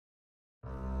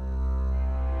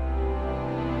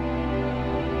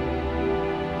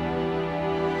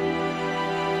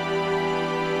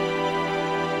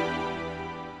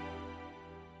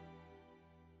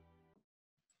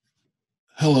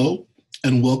Hello,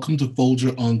 and welcome to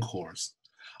Folger ENCORES.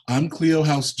 I'm Cleo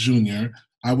House Jr.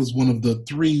 I was one of the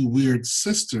three weird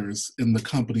sisters in the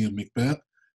company of Macbeth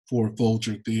for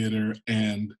Folger Theater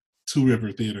and Two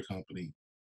River Theater Company.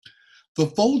 The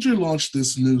Folger launched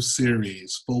this new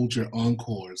series, Folger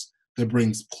ENCORES, that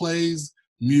brings plays,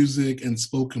 music, and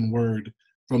spoken word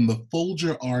from the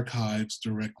Folger archives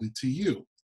directly to you.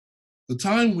 The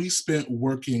time we spent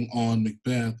working on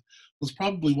Macbeth was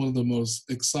probably one of the most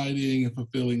exciting and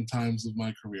fulfilling times of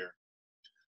my career.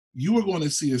 You are going to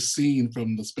see a scene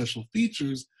from the special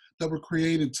features that were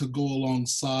created to go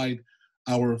alongside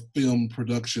our film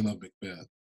production of Macbeth.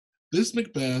 This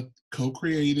Macbeth,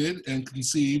 co-created and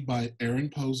conceived by Aaron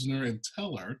Posner and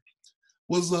Teller,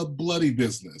 was a bloody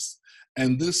business,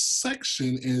 and this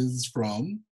section is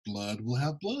from Blood Will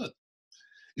Have Blood.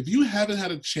 If you haven't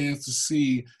had a chance to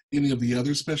see any of the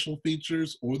other special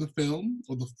features or the film,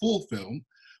 or the full film,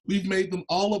 we've made them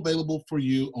all available for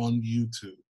you on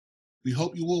YouTube. We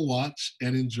hope you will watch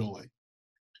and enjoy.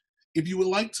 If you would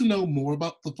like to know more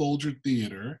about the Folger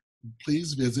Theater,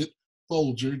 please visit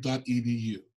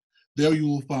folger.edu. There you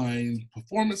will find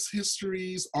performance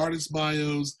histories, artist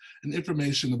bios, and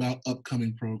information about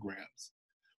upcoming programs.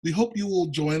 We hope you will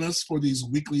join us for these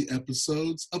weekly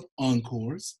episodes of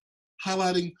Encores,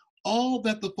 highlighting all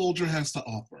that the Folger has to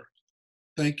offer.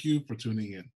 Thank you for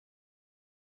tuning in.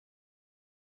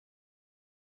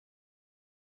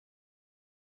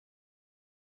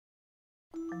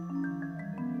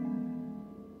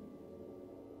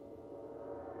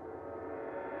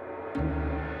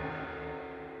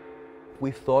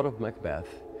 We've thought of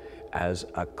Macbeth as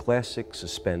a classic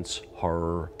suspense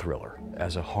horror thriller,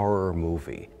 as a horror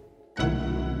movie. I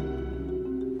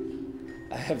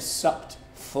have supped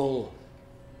full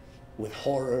with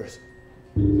horrors.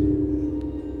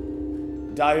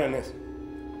 Dionysus,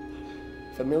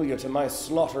 familiar to my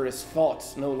slaughterous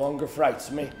thoughts, no longer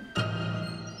frights me.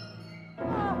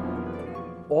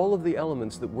 All of the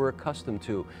elements that we're accustomed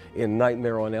to in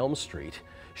Nightmare on Elm Street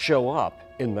show up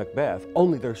in Macbeth,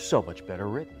 only they're so much better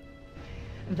written.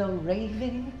 The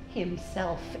raven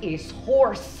himself is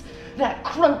hoarse that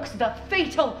croaks the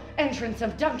fatal entrance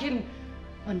of Duncan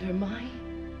under my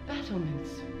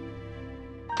battlements.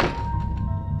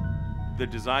 The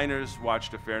designers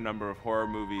watched a fair number of horror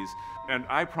movies, and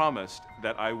I promised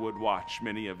that I would watch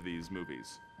many of these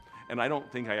movies. And I don't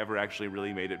think I ever actually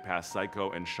really made it past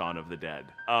Psycho and Shaun of the Dead,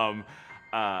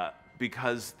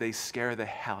 because they scare the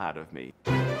hell out of me.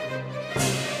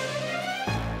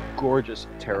 Gorgeous,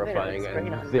 terrifying,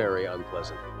 and very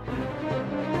unpleasant.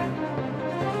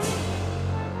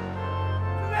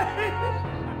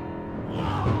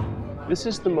 This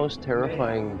is the most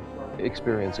terrifying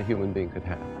experience a human being could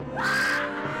have.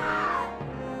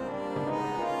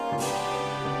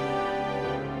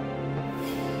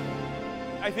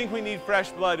 I think we need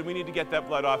fresh blood, and we need to get that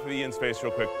blood off of Ian's face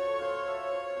real quick.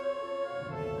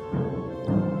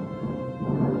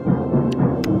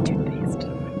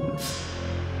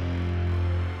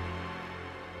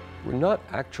 We're not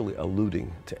actually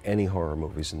alluding to any horror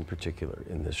movies in particular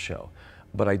in this show,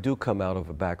 but I do come out of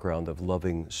a background of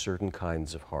loving certain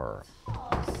kinds of horror.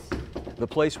 The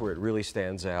place where it really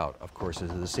stands out, of course,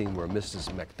 is the scene where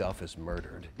Mrs. Macduff is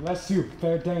murdered. Bless you,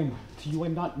 fair dame. To you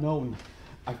I'm not known.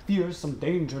 I fear some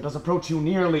danger does approach you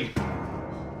nearly.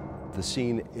 The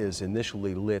scene is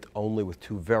initially lit only with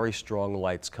two very strong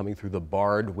lights coming through the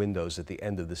barred windows at the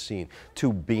end of the scene.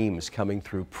 Two beams coming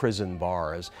through prison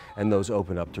bars, and those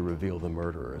open up to reveal the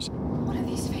murderers. What are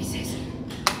these faces?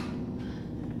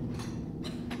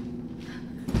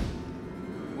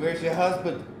 Where's your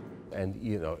husband? And,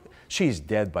 you know, she's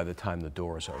dead by the time the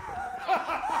doors open.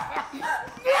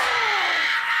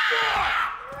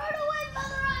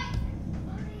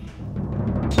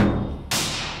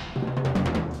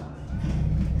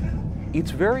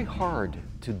 It's very hard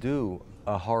to do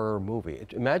a horror movie.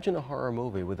 Imagine a horror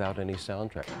movie without any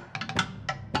soundtrack.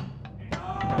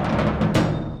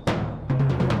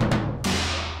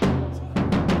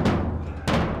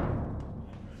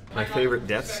 My favorite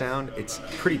death sound, it's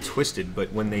pretty twisted, but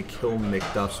when they kill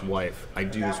Macduff's wife, I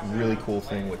do this really cool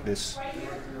thing with this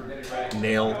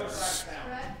nail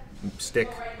stick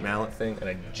mallet thing, and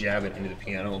I jab it into the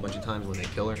piano a bunch of times when they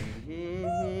kill her.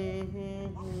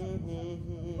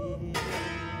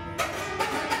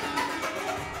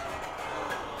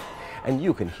 And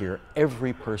you can hear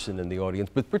every person in the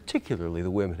audience, but particularly the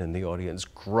women in the audience,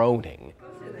 groaning.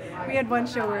 We had one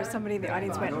show where somebody in the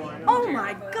audience went, "Oh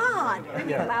my God!"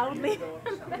 loudly.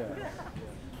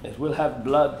 It will have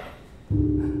blood.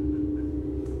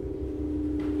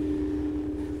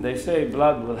 They say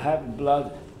blood will have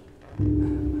blood.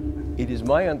 It is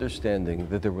my understanding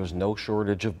that there was no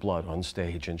shortage of blood on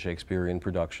stage in Shakespearean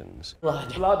productions.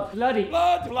 Blood. Blood. Bloody.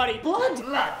 Blood. Bloody. Blood.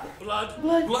 Blood. Blood.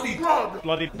 Blood. Bloody. Blood.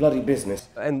 Bloody. Bloody business.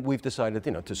 And we've decided,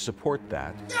 to support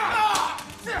that.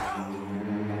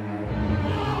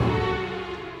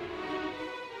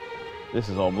 This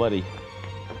is all bloody.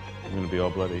 I'm gonna be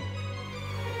all bloody.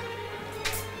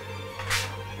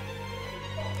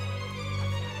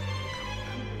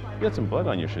 You got some blood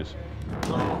on your shoes.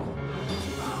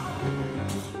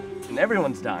 And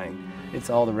everyone's dying. It's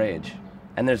all the rage.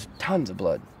 And there's tons of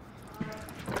blood.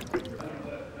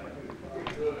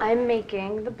 I'm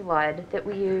making the blood that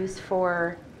we use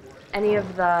for any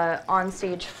of the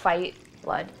onstage fight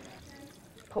blood.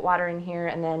 Put water in here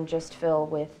and then just fill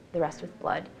with the rest with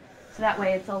blood. So that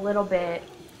way it's a little bit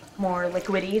more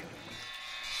liquidy.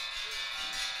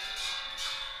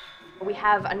 We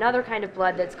have another kind of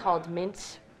blood that's called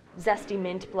mint, zesty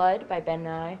mint blood by Ben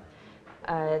Nye,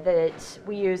 that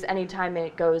we use anytime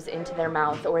it goes into their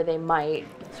mouth or they might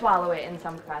swallow it in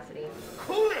some capacity.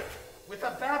 Cool it with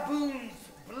a baboon's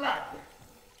blood.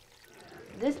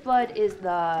 This blood is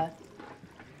the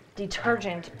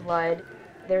detergent blood.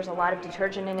 There's a lot of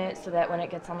detergent in it so that when it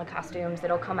gets on the costumes,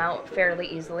 it'll come out fairly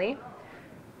easily.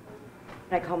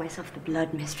 I call myself the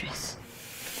blood mistress.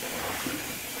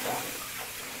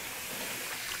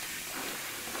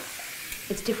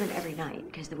 It's different every night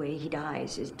because the way he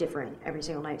dies is different every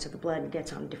single night, so the blood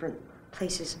gets on different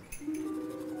places.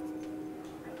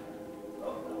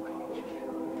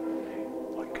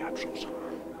 Like capsules.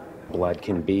 Blood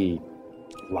can be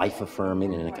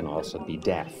life-affirming and it can also be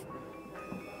death.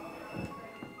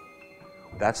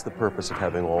 That's the purpose of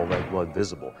having all that blood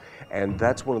visible. And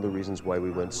that's one of the reasons why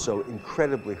we went so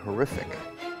incredibly horrific.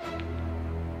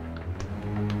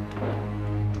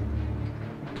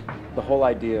 The whole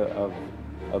idea of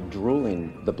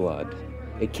drooling the blood,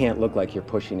 it can't look like you're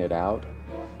pushing it out.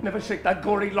 Never shake that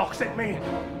gory locks at me.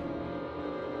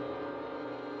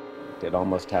 It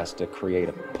almost has to create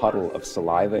a puddle of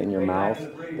saliva in your mouth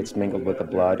that's mingled with the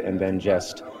blood, and then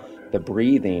just the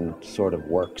breathing sort of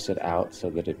works it out so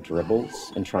that it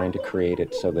dribbles, and trying to create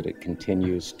it so that it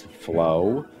continues to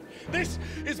flow. This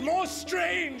is more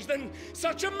strange than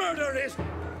such a murder is.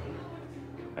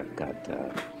 I've got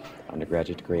an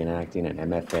undergraduate degree in acting and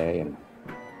MFA, and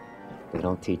they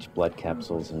don't teach blood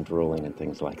capsules and drooling and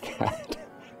things like that.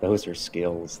 Those are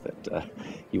skills that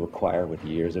you acquire with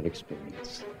years of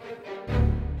experience.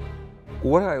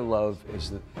 What I love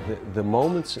is that the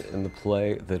moments in the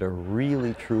play that are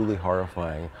really, truly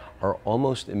horrifying are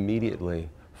almost immediately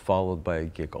followed by a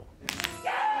giggle.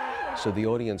 So the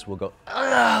audience will go,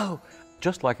 oh!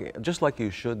 Just like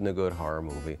you should in a good horror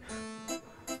movie.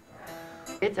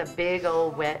 It's a big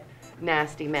old wet,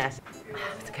 nasty mess.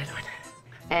 It's a good one.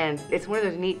 And it's one of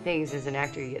those neat things as an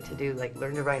actor you get to do, like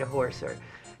learn to ride a horse or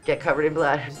get covered in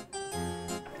blood.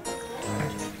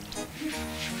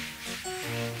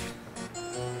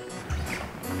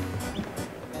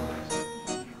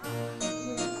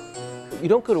 You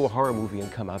don't go to a horror movie and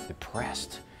come out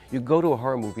depressed. You go to a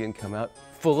horror movie and come out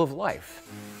full of life.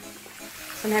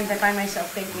 Sometimes I find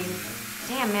myself thinking,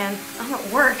 damn man, I'm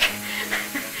at work.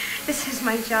 This is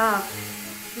my job.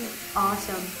 It's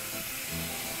awesome.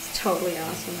 It's totally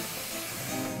awesome.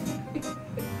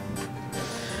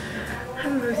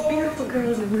 I'm the most beautiful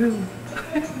girl in the room.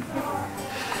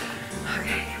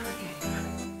 Okay.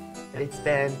 It's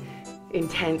been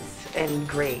intense and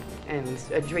great and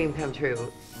a dream come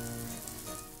true.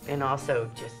 And also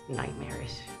just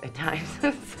nightmarish at times.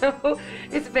 So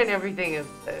it's been everything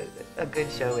a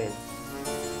good show is.